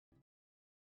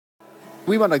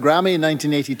We won a Grammy in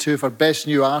 1982 for Best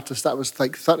New Artist. That was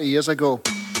like 30 years ago.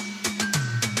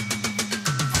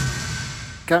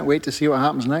 Can't wait to see what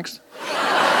happens next.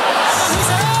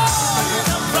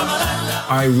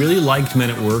 I really liked Men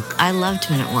at Work. I loved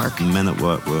Men at Work. Men at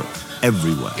Work were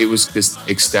everywhere. It was this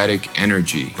ecstatic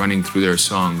energy running through their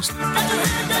songs.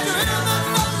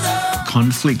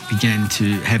 Conflict began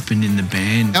to happen in the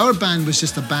band. Our band was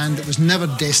just a band that was never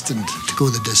destined to go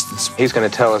the distance. He's going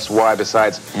to tell us why,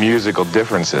 besides musical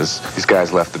differences, these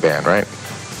guys left the band, right?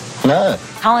 No.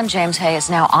 Colin James Hay is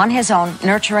now on his own,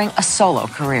 nurturing a solo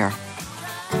career.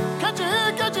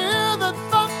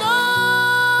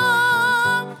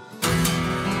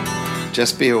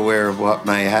 Just be aware of what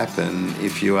may happen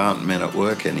if you aren't Men at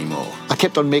Work anymore. I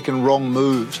kept on making wrong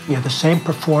moves. You're the same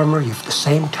performer, you have the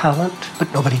same talent, but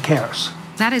nobody cares.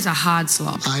 That is a hard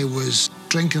slog. I was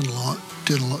drinking a lot,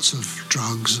 doing lots of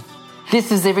drugs.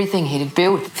 This is everything he'd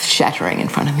built shattering in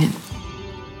front of him.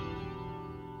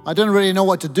 I didn't really know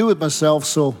what to do with myself,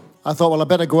 so I thought, well, I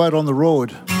better go out on the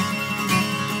road.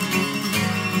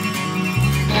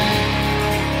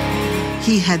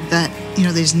 He had that,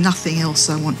 there's nothing else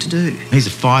I want to do. He's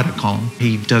a fighter, Colin.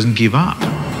 He doesn't give up.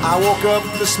 I woke up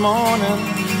this morning,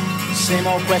 same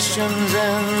old questions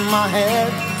in my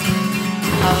head.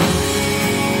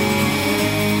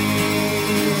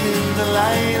 The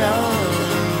light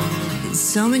of...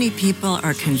 So many people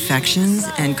are confections,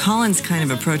 and Colin's kind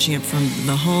of approaching it from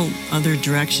the whole other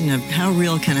direction of how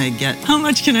real can I get? How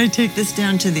much can I take this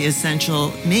down to the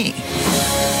essential me?